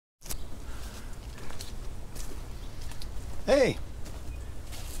Hey,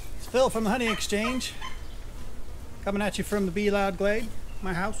 it's Phil from the Honey Exchange, coming at you from the Bee Loud Glade,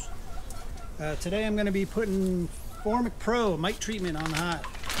 my house. Today I'm going to be putting Formic Pro mite treatment on the hive.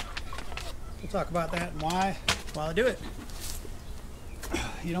 We'll talk about that and why while I do it.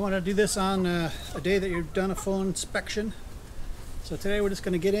 You don't want to do this on a day that you've done a full inspection. So today we're just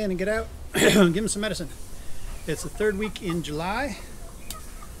going to get in and get out and give them some medicine. It's the third week in July,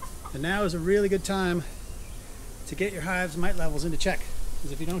 and now is a really good time to get your hive's mite levels into check.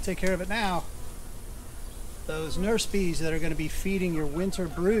 Because if you don't take care of it now, those nurse bees that are going to be feeding your winter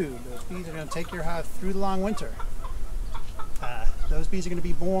brood, those bees are going to take your hive through the long winter. Those bees are going to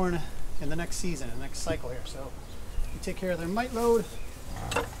be born in the next season, the next cycle here. So you take care of their mite load,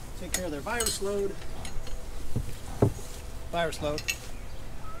 take care of their virus load,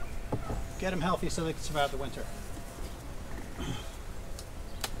 get them healthy so they can survive the winter.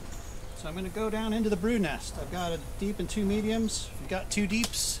 So I'm going to go down into the brood nest. I've got a deep and two mediums. If you've got two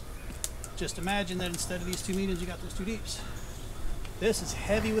deeps, just imagine that instead of these two mediums, you got those two deeps. This is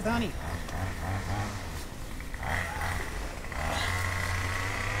heavy with honey.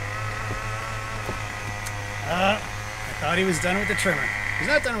 I thought he was done with the trimmer. He's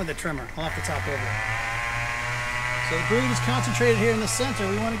not done with the trimmer. I'll have to top over it. So the brood is concentrated here in the center.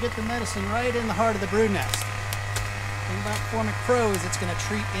 We want to get the medicine right in the heart of the brood nest. The thing about Formic Pro is it's going to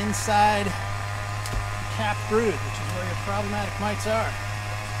treat inside the capped brood, which is where your problematic mites are.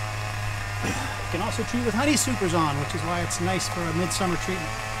 It can also treat with honey supers on, which is why it's nice for a midsummer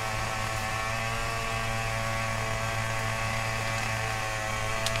treatment.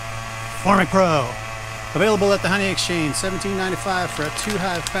 Formic Pro, available at the Honey Exchange, $17.95 for a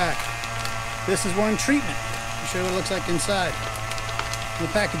 2-hive pack. This is one treatment. I'll show you what it looks like inside. In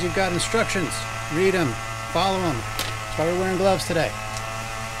the package you've got instructions. Read them, follow them. That's why we're wearing gloves today.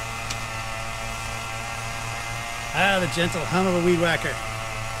 Ah, the gentle hum of a weed whacker.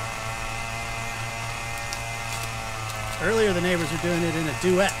 Earlier the neighbors were doing it in a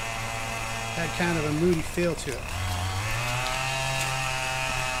duet. Had kind of a moody feel to it.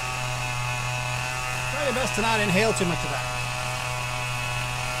 Try your best to not inhale too much of that.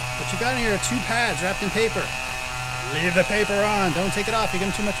 What you got in here are 2 pads wrapped in paper. Leave the paper on. Don't take it off. You give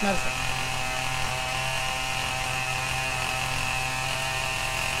them too much medicine.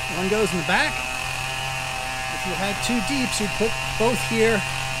 One goes in the back. If you had 2 deeps, you'd put both here,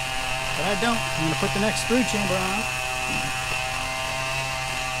 but I don't. I'm going to put the next brood chamber on.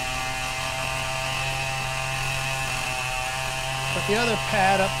 Put the other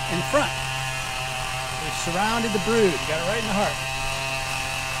pad up in front. We've surrounded the brood. You got it right in the heart.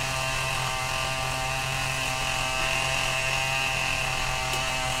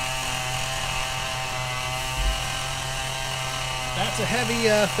 That's a heavy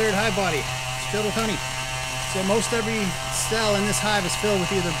third hive body. It's filled with honey. So most every cell in this hive is filled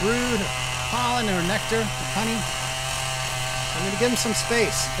with either brood, pollen, or nectar, or honey. I'm going to give them some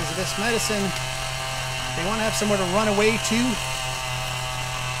space because of this medicine. They want to have somewhere to run away to.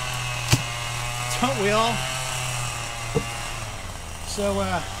 Don't we all? So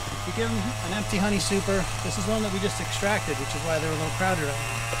if you give them an empty honey super, this is one that we just extracted, which is why they're a little crowded right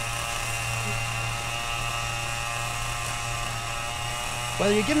now.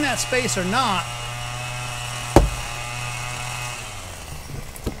 Whether you give them that space or not,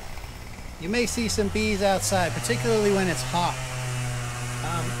 you may see some bees outside, particularly when it's hot.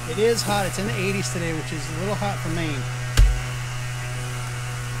 It is hot. It's in the 80s today, which is a little hot for Maine.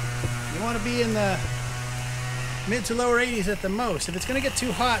 You want to be in the mid to lower 80s at the most. If it's going to get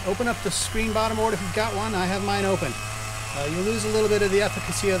too hot, open up the screen bottom board if you've got one. I have mine open. You'll lose a little bit of the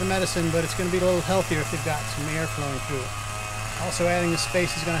efficacy of the medicine, but it's going to be a little healthier if you've got some air flowing through it. Also, adding the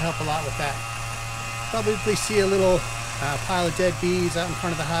space is going to help a lot with that. Probably see a little pile of dead bees out in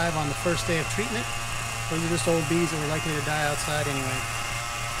front of the hive on the first day of treatment. Those are just old bees that were likely to die outside anyway.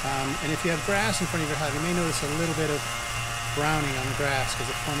 And if you have grass in front of your hive, you may notice a little bit of browning on the grass because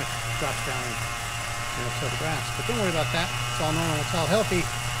the formic drops down and it'll kill the grass. But don't worry about that. It's all normal. It's all healthy.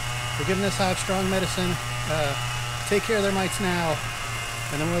 We're giving this hive strong medicine. Take care of their mites now,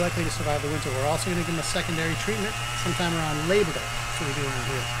 and then we're likely to survive the winter. We're also going to give them a secondary treatment sometime around Labor Day. That's what we do around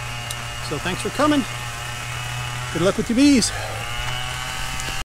here. So thanks for coming. Good luck with your bees.